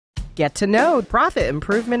Get to know profit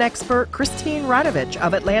improvement expert Christine Radovich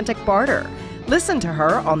of Atlantic Barter. Listen to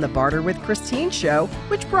her on the Barter with Christine show,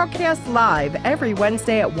 which broadcasts live every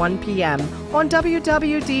Wednesday at 1 p.m. on www.dbam.com,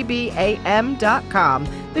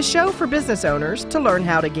 the show for business owners to learn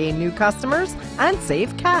how to gain new customers and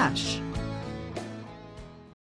save cash.